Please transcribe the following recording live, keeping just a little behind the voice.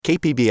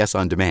KPBS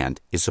On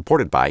Demand is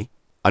supported by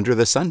Under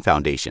the Sun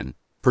Foundation,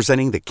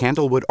 presenting the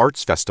Candlewood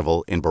Arts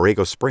Festival in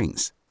Borrego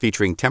Springs,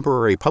 featuring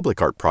temporary public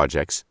art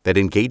projects that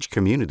engage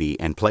community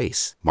and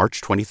place.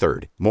 March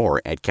 23rd. More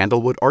at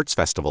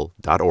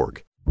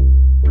candlewoodartsfestival.org.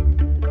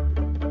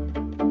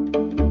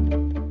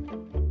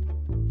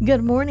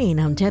 Good morning,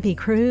 I'm Debbie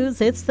Cruz.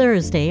 It's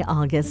Thursday,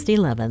 August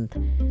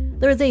 11th.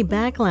 There is a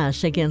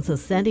backlash against a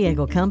San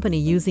Diego company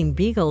using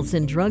beagles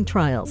in drug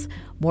trials.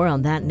 More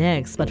on that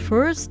next, but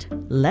first,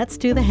 let's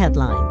do the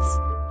headlines.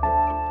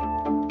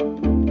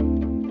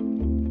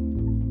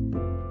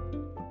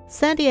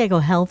 San Diego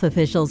health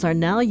officials are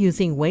now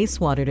using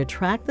wastewater to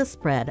track the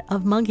spread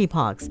of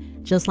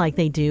monkeypox, just like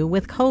they do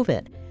with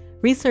COVID.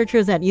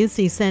 Researchers at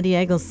UC San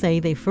Diego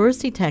say they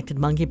first detected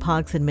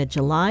monkeypox in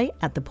mid-July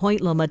at the Point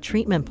Loma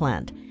treatment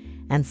plant,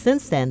 and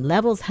since then,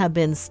 levels have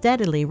been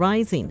steadily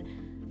rising.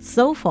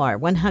 So far,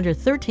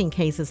 113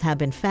 cases have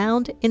been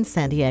found in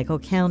San Diego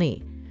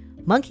County.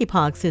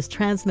 Monkeypox is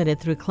transmitted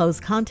through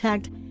close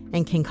contact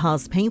and can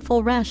cause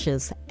painful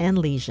rashes and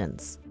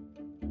lesions.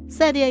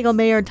 San Diego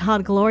Mayor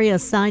Todd Gloria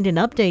signed an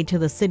update to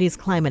the city's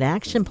climate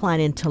action plan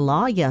into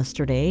law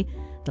yesterday.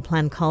 The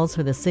plan calls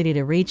for the city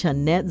to reach a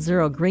net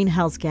zero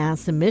greenhouse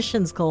gas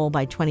emissions goal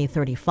by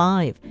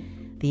 2035.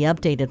 The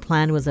updated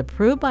plan was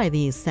approved by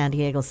the San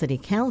Diego City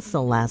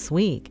Council last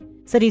week.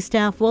 City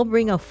staff will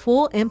bring a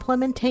full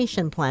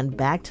implementation plan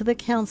back to the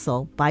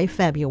council by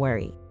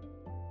February.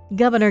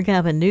 Governor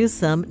Gavin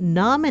Newsom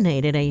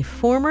nominated a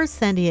former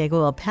San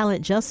Diego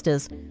appellate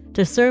justice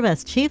to serve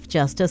as Chief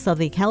Justice of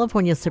the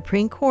California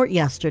Supreme Court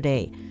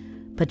yesterday.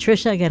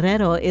 Patricia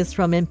Guerrero is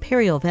from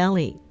Imperial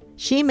Valley.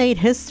 She made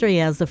history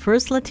as the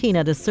first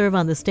Latina to serve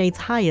on the state's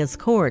highest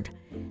court.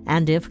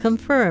 And if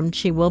confirmed,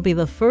 she will be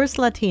the first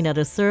Latina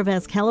to serve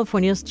as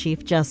California's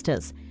Chief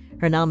Justice.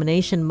 Her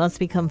nomination must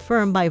be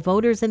confirmed by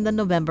voters in the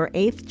November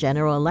 8th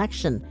general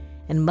election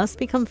and must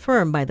be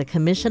confirmed by the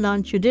Commission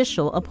on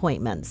Judicial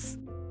Appointments.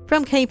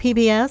 From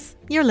KPBS,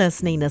 you're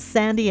listening to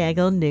San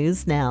Diego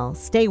News Now.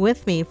 Stay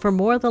with me for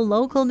more of the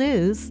local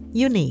news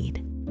you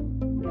need.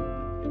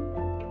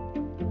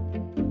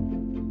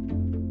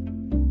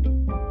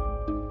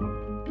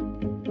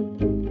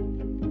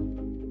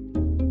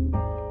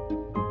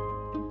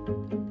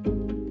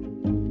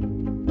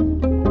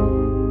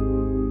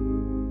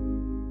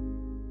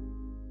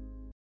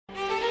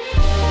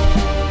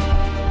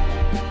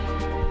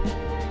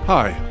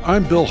 Hi,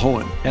 I'm Bill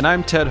Hohen. And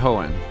I'm Ted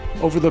Hohen.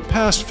 Over the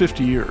past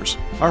 50 years,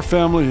 our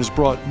family has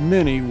brought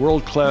many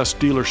world-class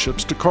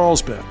dealerships to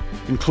Carlsbad,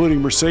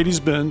 including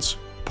Mercedes-Benz,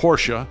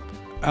 Porsche,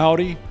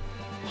 Audi,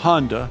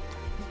 Honda,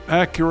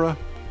 Acura,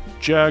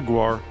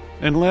 Jaguar,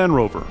 and Land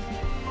Rover.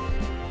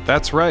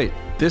 That's right.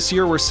 This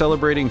year we're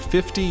celebrating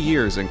 50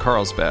 years in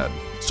Carlsbad.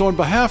 So on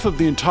behalf of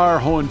the entire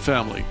Hohen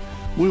family,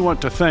 we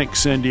want to thank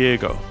San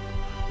Diego.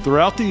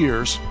 Throughout the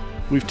years,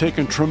 we've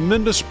taken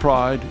tremendous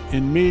pride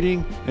in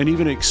meeting and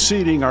even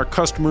exceeding our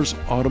customers'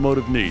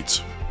 automotive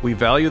needs. We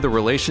value the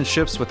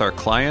relationships with our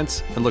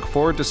clients and look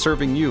forward to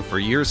serving you for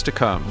years to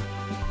come.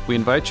 We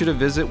invite you to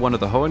visit one of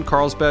the Hohen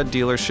Carlsbad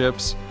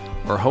dealerships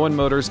or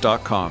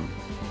hohenmotors.com.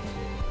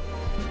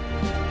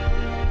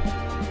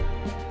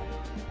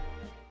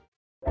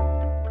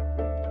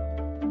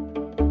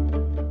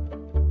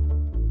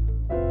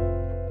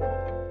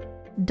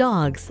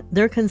 Dogs,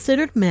 they're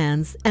considered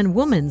man's and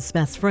woman's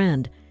best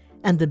friend,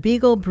 and the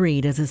Beagle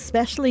breed is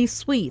especially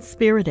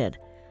sweet-spirited.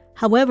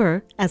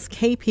 However, as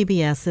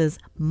KPBS's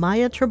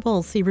Maya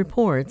Trabolsi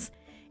reports,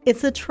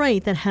 it's a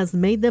trait that has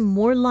made them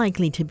more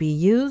likely to be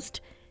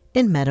used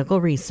in medical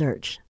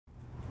research.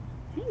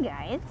 Hey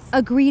guys.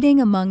 A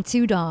greeting among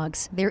two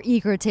dogs. Their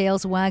eager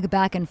tails wag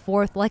back and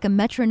forth like a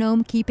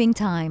metronome keeping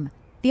time.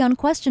 The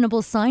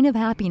unquestionable sign of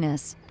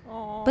happiness.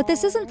 But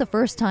this isn't the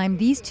first time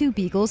these two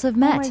beagles have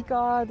met. Oh my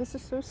God, this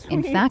is so sweet.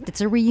 In fact,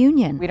 it's a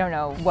reunion. We don't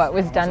know what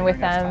was done with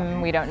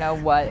them. We don't know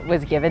what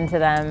was given to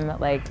them.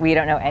 We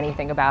don't know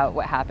anything about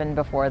what happened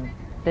before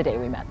the day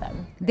we met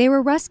them. They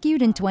were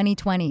rescued in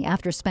 2020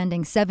 after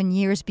spending 7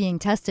 years being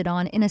tested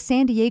on in a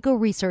San Diego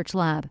research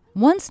lab.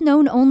 Once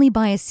known only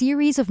by a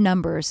series of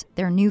numbers,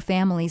 their new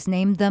families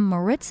named them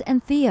Moritz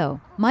and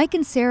Theo. Mike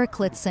and Sarah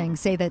Klitzing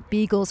say that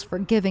Beagle's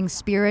forgiving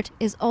spirit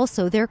is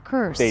also their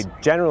curse. They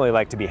generally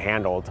like to be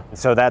handled,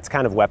 so that's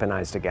kind of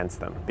weaponized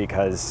against them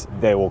because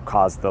they will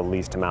cause the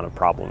least amount of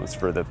problems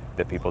for the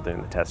people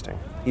doing the testing.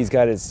 He's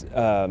got his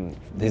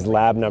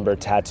lab number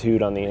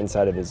tattooed on the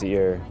inside of his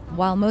ear.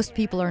 While most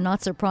people are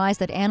not surprised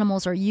that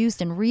animals are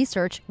used in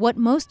research, what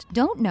most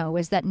don't know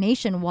is that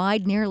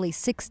nationwide nearly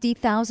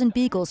 60,000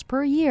 beagles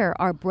per year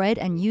are bred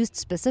and used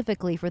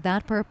specifically for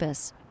that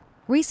purpose.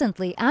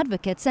 Recently,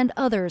 advocates and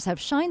others have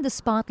shined the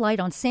spotlight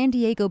on San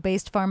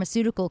Diego-based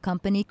pharmaceutical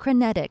company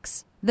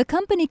Crinetics. The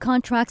company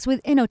contracts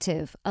with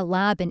Innotiv, a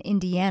lab in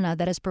Indiana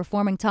that is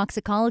performing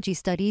toxicology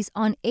studies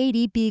on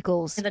 80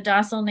 beagles. The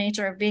docile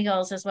nature of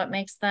beagles is what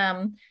makes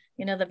them,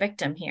 the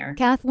victim here.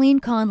 Kathleen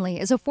Conley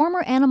is a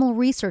former animal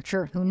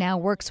researcher who now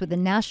works with the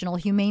National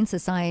Humane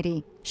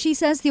Society. She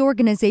says the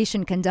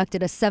organization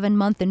conducted a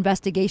 7-month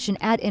investigation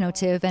at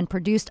Innotiv and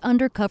produced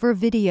undercover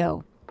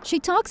video. She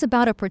talks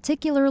about a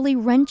particularly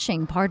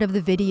wrenching part of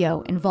the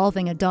video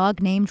involving a dog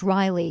named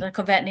Riley.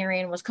 The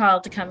veterinarian was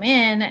called to come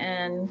in,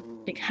 and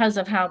because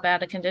of how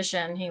bad a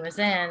condition he was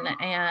in,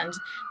 and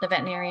the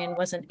veterinarian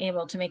wasn't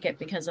able to make it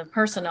because of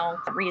personal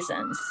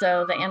reasons.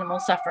 So the animal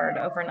suffered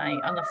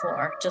overnight on the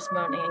floor, just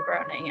moaning and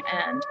groaning.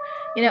 And,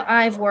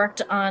 I've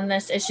worked on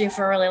this issue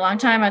for a really long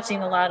time. I've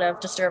seen a lot of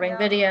disturbing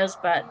videos,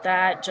 but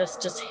that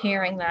just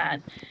hearing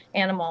that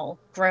animal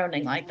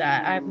groaning like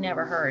that, I've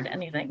never heard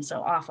anything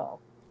so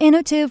awful.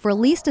 Inotiv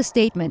released a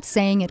statement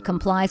saying it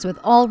complies with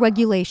all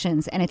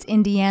regulations and its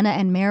Indiana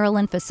and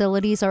Maryland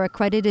facilities are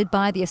accredited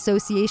by the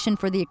Association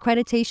for the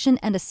Accreditation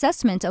and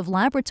Assessment of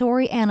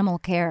Laboratory Animal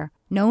Care,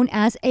 known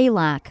as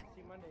ALAC.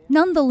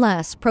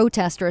 Nonetheless,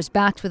 protesters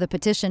backed with a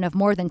petition of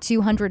more than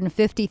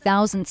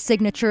 250,000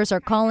 signatures are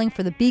calling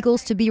for the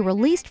beagles to be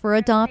released for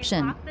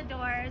adoption. They lock the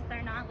doors,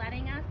 they're not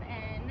letting us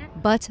in.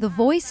 But the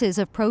voices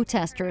of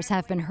protesters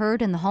have been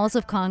heard in the halls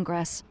of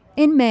Congress.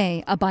 In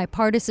May, a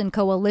bipartisan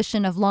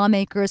coalition of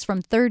lawmakers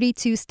from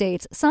 32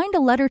 states signed a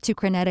letter to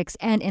Crinetics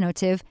and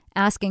Inotiv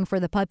asking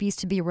for the puppies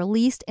to be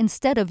released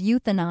instead of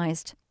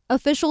euthanized.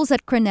 Officials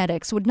at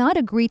Crinetics would not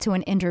agree to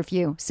an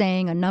interview,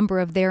 saying a number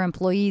of their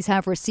employees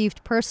have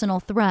received personal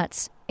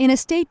threats. In a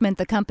statement,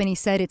 the company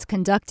said it's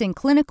conducting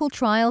clinical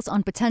trials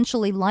on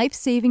potentially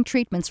life-saving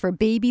treatments for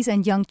babies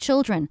and young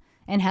children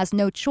and has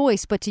no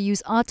choice but to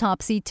use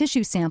autopsy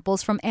tissue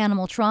samples from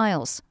animal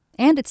trials.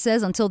 And it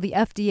says until the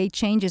FDA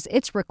changes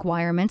its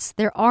requirements,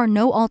 there are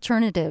no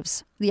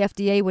alternatives. The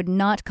FDA would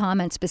not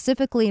comment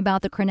specifically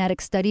about the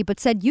Crinetics study, but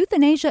said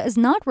euthanasia is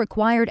not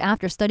required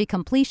after study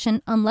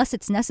completion unless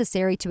it's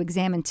necessary to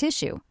examine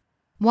tissue.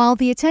 While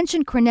the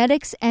attention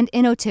Crinetics and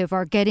Inotiv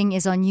are getting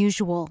is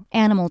unusual,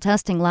 animal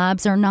testing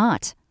labs are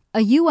not.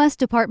 A U.S.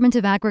 Department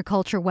of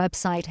Agriculture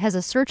website has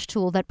a search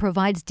tool that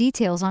provides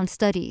details on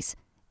studies.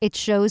 It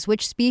shows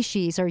which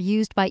species are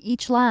used by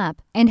each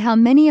lab and how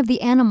many of the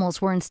animals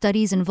were in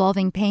studies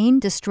involving pain,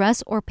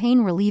 distress, or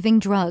pain-relieving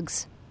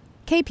drugs.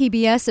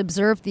 KPBS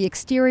observed the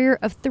exterior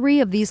of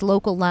 3 of these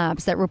local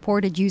labs that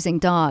reported using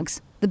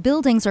dogs. The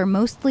buildings are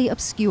mostly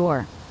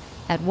obscure.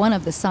 At one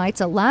of the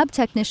sites, a lab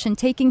technician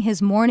taking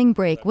his morning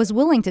break was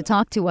willing to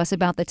talk to us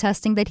about the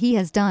testing that he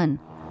has done.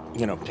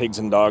 Pigs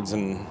and dogs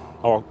and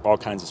all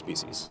kinds of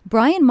species.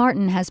 Brian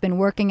Martin has been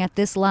working at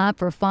this lab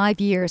for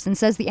 5 years and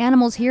says the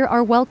animals here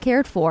are well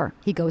cared for.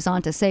 He goes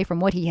on to say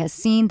from what he has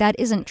seen, that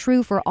isn't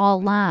true for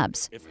all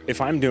labs. If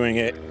I'm doing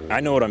it,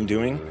 I know what I'm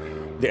doing.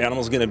 The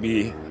animal's going to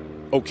be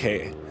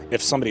okay.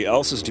 If somebody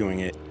else is doing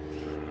it,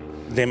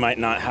 they might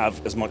not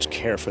have as much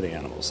care for the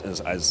animals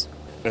as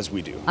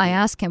we do. I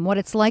ask him what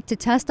it's like to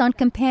test on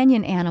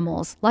companion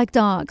animals, like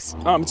dogs.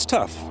 It's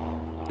tough.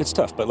 It's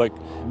tough, but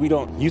we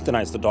don't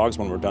euthanize the dogs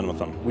when we're done with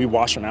them. We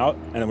wash them out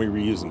and then we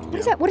reuse them.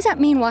 What does that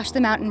mean? Wash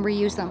them out and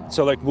reuse them?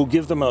 So we'll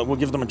give them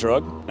a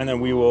drug, and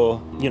then we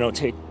will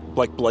take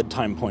blood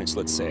time points,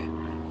 let's say,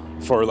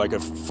 for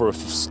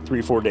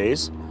 3-4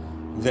 days.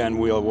 Then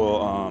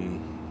we'll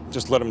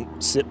just let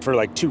them sit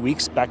for 2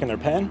 weeks back in their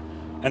pen,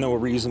 and then we'll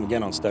reuse them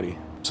again on study.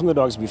 Some of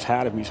the dogs we've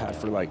had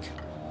for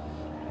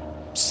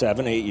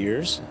 7-8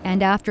 years.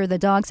 And after the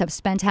dogs have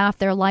spent half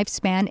their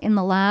lifespan in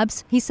the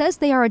labs, he says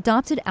they are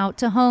adopted out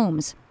to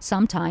homes,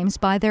 sometimes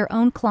by their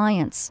own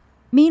clients.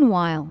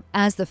 Meanwhile,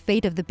 as the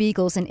fate of the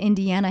beagles in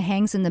Indiana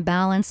hangs in the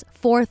balance,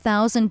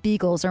 4,000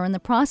 beagles are in the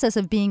process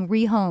of being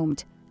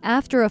rehomed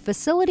after a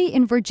facility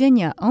in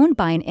Virginia owned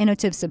by an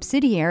Inotiv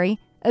subsidiary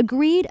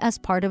agreed as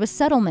part of a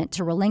settlement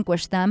to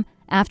relinquish them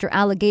after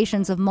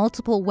allegations of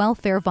multiple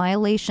welfare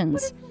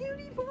violations.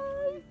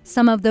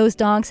 Some of those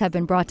dogs have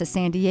been brought to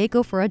San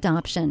Diego for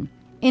adoption.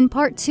 In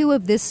part 2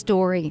 of this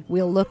story,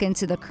 we'll look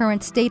into the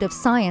current state of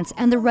science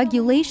and the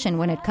regulation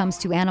when it comes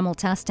to animal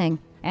testing,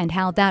 and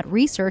how that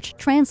research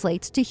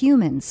translates to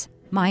humans.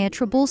 Maya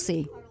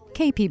Trabulsi,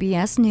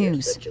 KPBS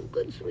News. You're such a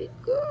good, sweet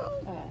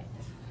girl.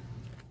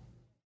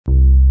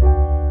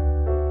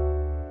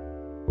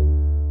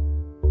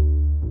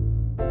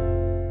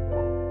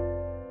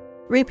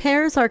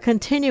 Repairs are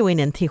continuing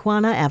in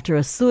Tijuana after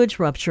a sewage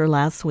rupture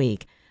last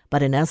week,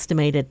 but an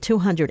estimated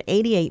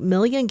 288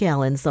 million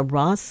gallons of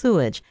raw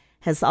sewage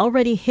has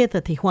already hit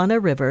the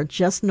Tijuana River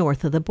just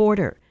north of the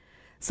border.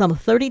 Some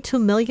 32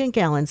 million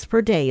gallons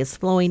per day is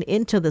flowing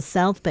into the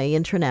South Bay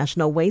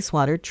International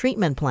Wastewater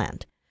Treatment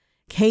Plant.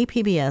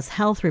 KPBS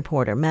health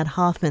reporter Matt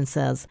Hoffman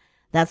says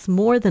that's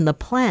more than the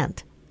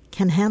plant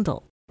can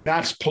handle.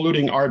 That's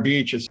polluting our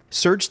beaches.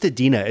 Serge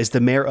Dedina is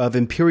the mayor of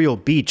Imperial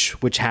Beach,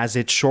 which has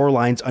its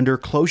shorelines under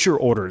closure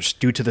orders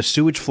due to the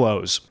sewage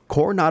flows.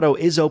 Coronado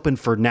is open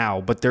for now,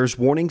 but there's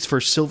warnings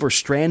for Silver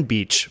Strand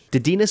Beach.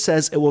 Dedina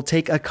says it will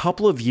take a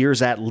couple of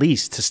years at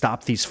least to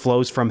stop these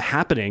flows from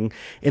happening.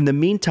 In the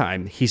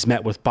meantime, he's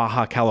met with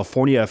Baja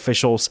California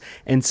officials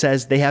and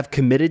says they have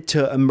committed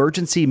to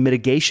emergency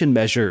mitigation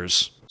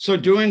measures. So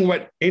doing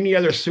what any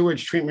other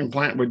sewage treatment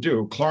plant would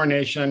do,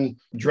 chlorination,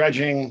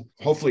 dredging,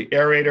 hopefully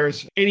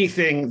aerators,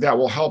 anything that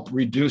will help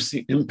reduce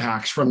the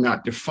impacts from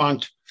that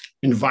defunct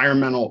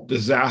environmental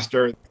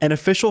disaster. An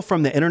official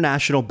from the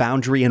International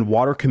Boundary and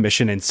Water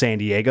Commission in San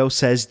Diego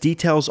says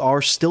details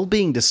are still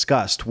being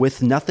discussed,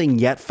 with nothing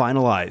yet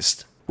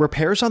finalized.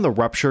 Repairs on the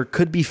rupture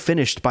could be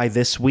finished by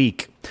this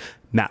week.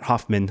 Matt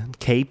Hoffman,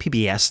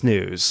 KPBS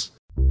News.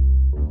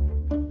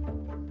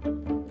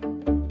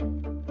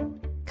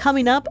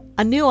 Coming up,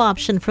 a new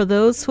option for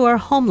those who are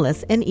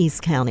homeless in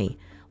East County.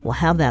 We'll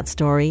have that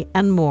story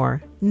and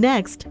more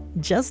next,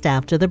 just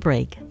after the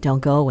break.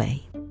 Don't go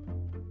away.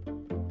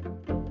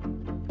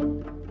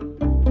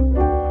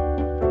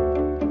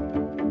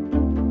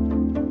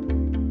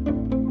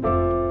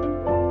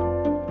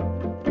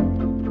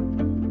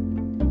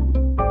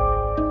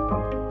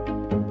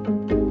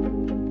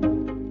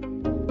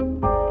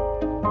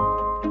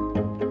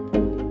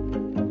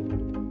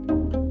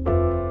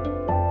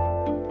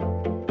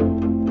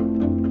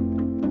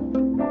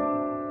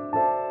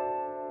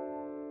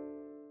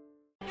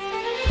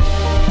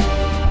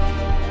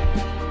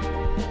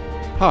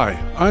 Hi,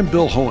 I'm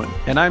Bill Hohen.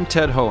 And I'm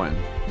Ted Hohen.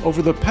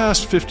 Over the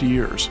past 50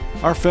 years,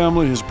 our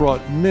family has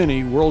brought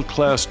many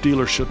world-class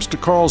dealerships to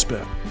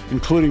Carlsbad,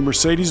 including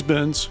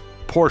Mercedes-Benz,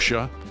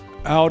 Porsche,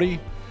 Audi,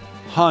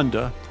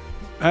 Honda,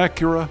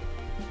 Acura,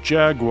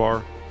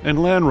 Jaguar,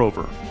 and Land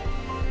Rover.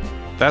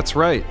 That's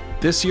right.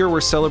 This year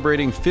we're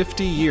celebrating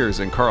 50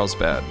 years in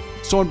Carlsbad.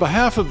 So on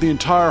behalf of the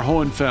entire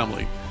Hohen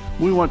family,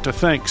 we want to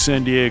thank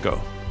San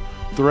Diego.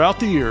 Throughout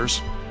the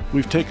years,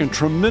 we've taken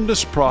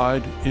tremendous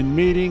pride in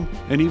meeting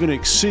and even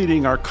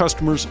exceeding our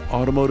customers'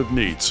 automotive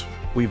needs.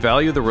 We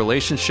value the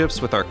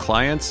relationships with our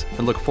clients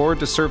and look forward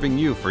to serving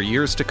you for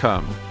years to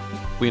come.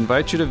 We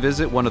invite you to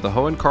visit one of the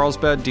Hohen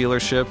Carlsbad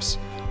dealerships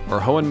or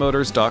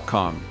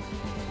hohenmotors.com.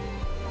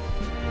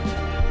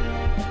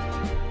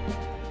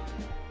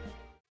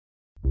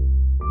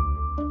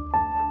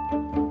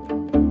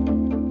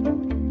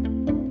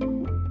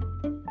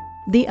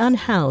 The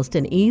unhoused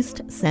in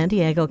East San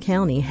Diego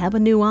County have a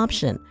new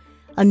option.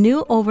 A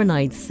new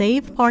overnight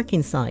safe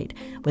parking site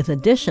with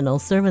additional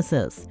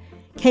services.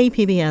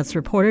 KPBS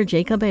reporter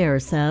Jacob Ayer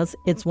says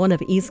it's one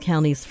of East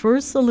County's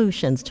first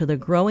solutions to the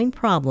growing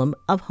problem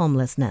of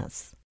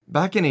homelessness.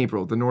 Back in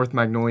April, the North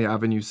Magnolia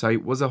Avenue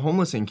site was a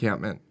homeless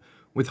encampment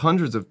with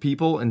hundreds of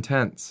people and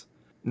tents.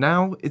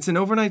 Now, it's an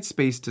overnight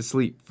space to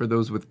sleep for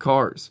those with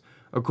cars,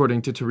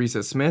 according to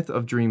Teresa Smith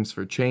of Dreams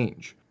for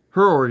Change.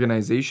 Her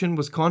organization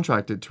was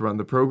contracted to run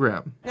the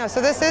program. No,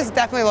 so this is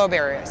definitely low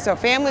barrier. So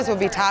families will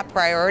be top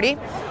priority.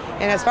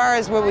 And as far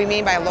as what we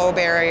mean by low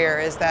barrier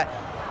is that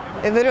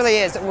it literally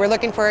is. We're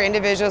looking for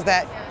individuals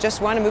that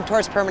just want to move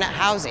towards permanent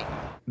housing.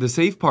 The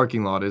Safe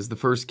Parking Lot is the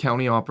first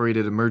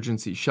county-operated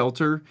emergency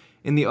shelter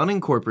in the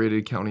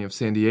unincorporated county of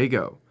San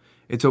Diego.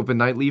 It's open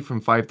nightly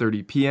from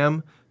 5:30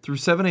 p.m. through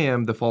 7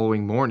 a.m. the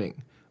following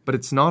morning, but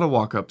it's not a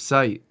walk-up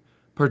site.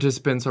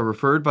 Participants are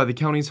referred by the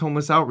county's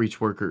homeless outreach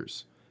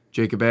workers.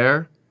 Jacob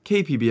Ayer,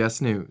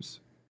 KPBS News.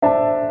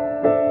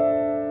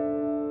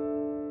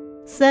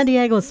 San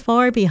Diego is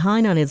far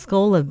behind on its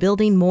goal of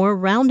building more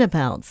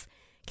roundabouts.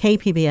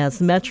 KPBS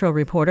Metro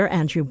reporter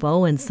Andrew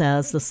Bowen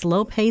says the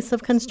slow pace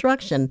of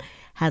construction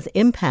has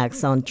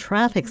impacts on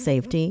traffic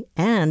safety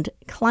and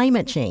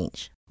climate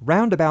change.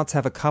 Roundabouts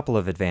have a couple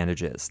of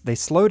advantages. They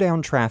slow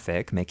down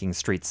traffic, making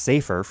streets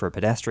safer for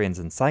pedestrians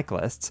and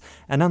cyclists,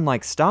 and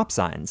unlike stop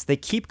signs, they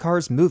keep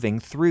cars moving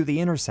through the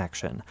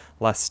intersection.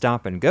 Less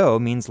stop and go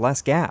means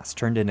less gas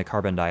turned into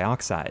carbon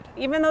dioxide.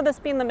 Even though the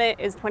speed limit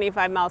is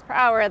 25 miles per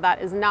hour, that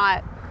is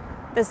not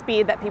the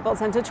speed that people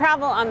tend to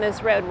travel on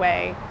this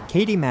roadway.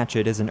 Katie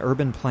Matchett is an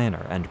urban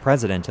planner and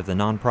president of the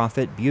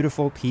nonprofit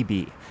Beautiful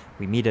PB.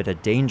 We meet at a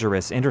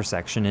dangerous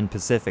intersection in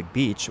Pacific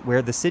Beach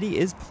where the city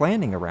is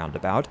planning a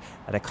roundabout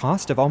at a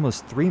cost of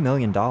almost $3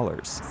 million.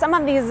 Some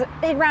of these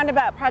big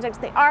roundabout projects,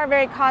 they are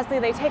very costly.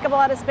 They take up a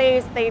lot of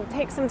space. They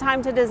take some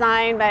time to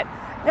design, but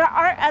there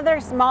are other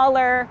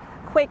smaller,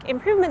 quick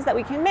improvements that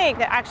we can make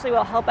that actually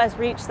will help us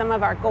reach some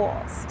of our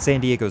goals.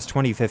 San Diego's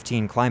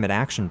 2015 Climate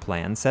Action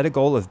Plan set a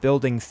goal of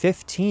building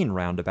 15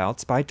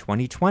 roundabouts by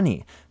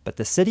 2020, but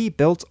the city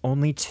built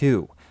only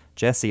 2.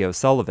 Jesse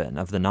O'Sullivan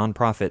of the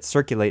nonprofit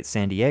Circulate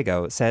San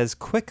Diego says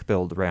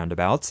quick-build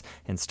roundabouts,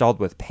 installed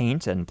with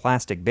paint and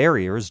plastic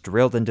barriers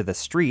drilled into the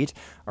street,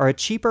 are a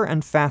cheaper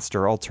and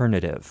faster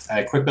alternative.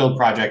 A quick-build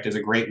project is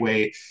a great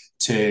way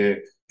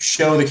to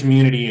show the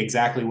community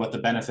exactly what the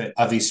benefit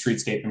of these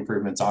streetscape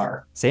improvements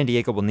are. San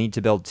Diego will need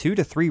to build 2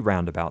 to 3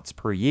 roundabouts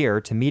per year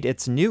to meet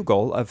its new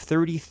goal of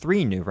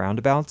 33 new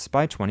roundabouts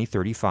by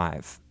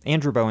 2035.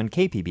 Andrew Bowen,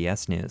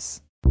 KPBS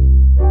News.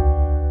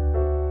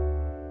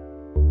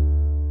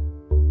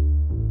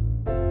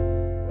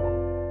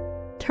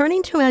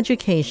 Turning to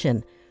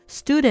education,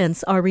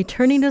 students are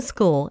returning to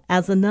school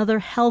as another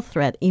health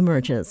threat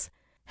emerges.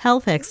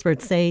 Health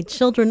experts say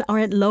children are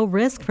at low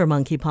risk for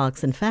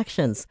monkeypox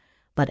infections,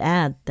 but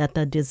add that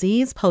the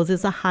disease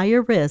poses a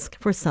higher risk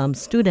for some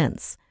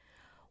students.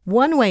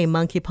 One way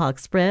monkeypox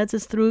spreads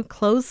is through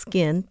close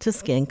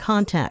skin-to-skin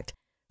contact,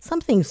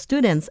 something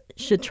students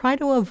should try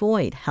to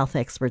avoid, health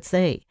experts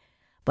say.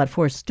 But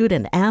for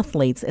student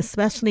athletes,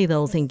 especially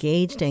those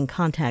engaged in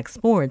contact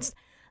sports,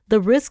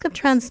 the risk of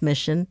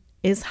transmission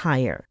is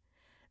higher.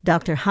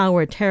 Dr.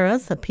 Howard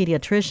Terrace, a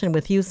pediatrician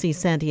with UC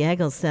San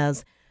Diego,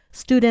 says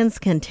students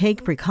can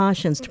take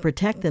precautions to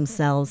protect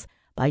themselves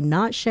by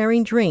not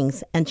sharing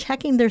drinks and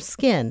checking their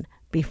skin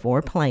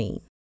before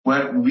playing.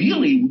 What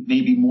really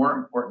may be more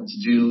important to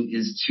do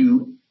is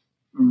to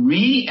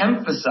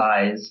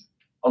re-emphasize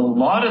a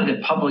lot of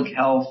the public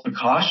health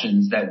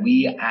precautions that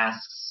we ask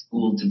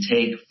school to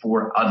take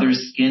for other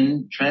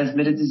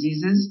skin-transmitted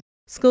diseases.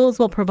 Schools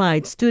will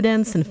provide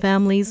students and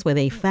families with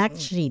a fact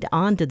sheet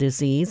on the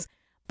disease,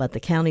 but the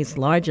county's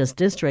largest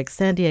district,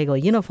 San Diego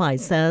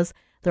Unified, says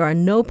there are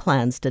no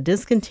plans to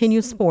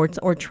discontinue sports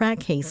or track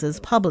cases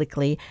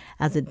publicly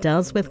as it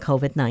does with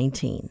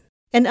COVID-19.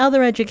 In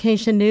other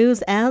education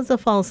news, as the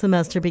fall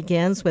semester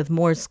begins with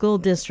more school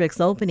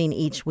districts opening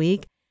each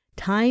week,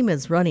 time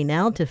is running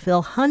out to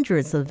fill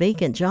hundreds of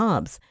vacant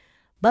jobs.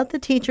 But the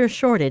teacher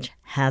shortage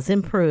has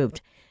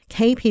improved.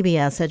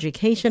 KPBS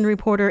education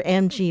reporter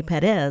MG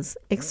Perez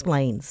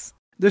explains.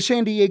 The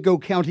San Diego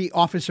County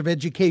Office of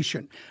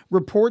Education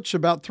reports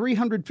about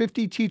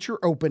 350 teacher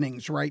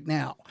openings right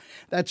now.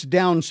 That's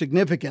down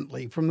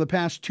significantly from the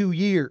past 2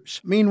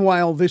 years.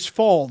 Meanwhile, this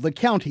fall, the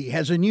county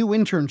has a new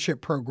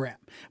internship program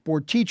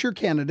for teacher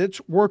candidates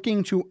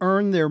working to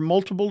earn their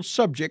multiple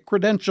subject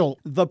credential.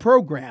 The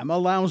program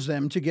allows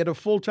them to get a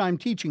full-time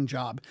teaching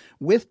job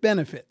with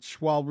benefits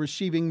while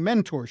receiving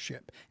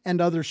mentorship and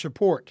other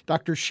support.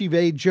 Dr.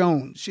 Shivae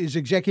Jones is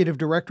Executive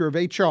Director of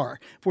HR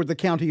for the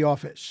county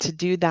office. To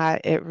do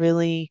that, it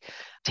really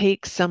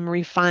takes some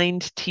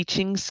refined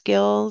teaching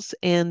skills,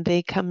 and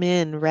they come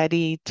in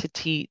ready to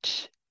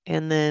teach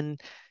and then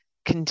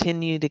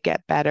continue to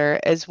get better,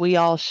 as we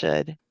all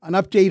should. An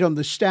update on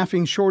the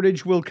staffing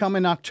shortage will come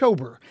in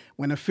October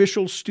when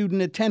official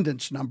student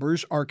attendance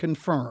numbers are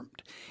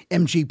confirmed.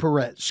 MG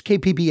Perez,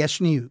 KPBS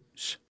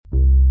News.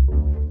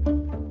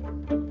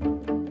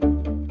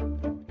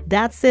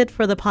 That's it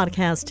for the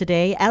podcast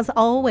today. As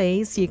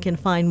always, you can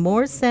find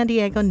more San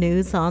Diego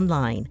news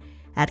online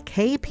at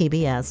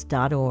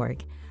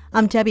kpbs.org.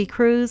 I'm Debbie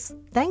Cruz.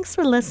 Thanks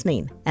for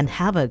listening and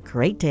have a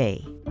great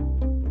day.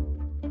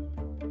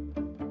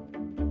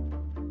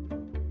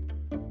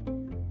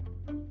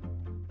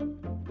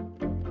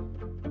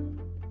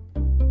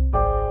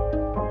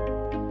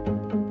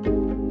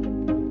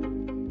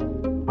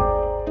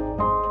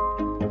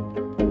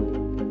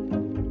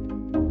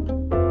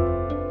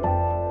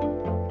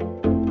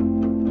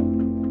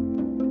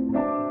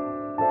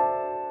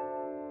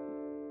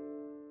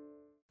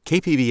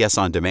 KPBS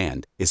On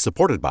Demand is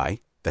supported by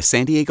the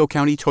San Diego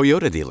County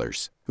Toyota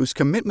dealers, whose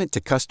commitment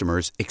to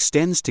customers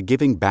extends to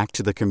giving back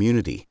to the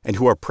community and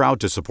who are proud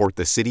to support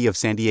the City of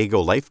San Diego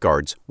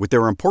lifeguards with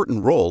their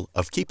important role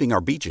of keeping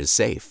our beaches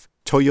safe.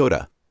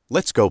 Toyota,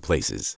 let's go places.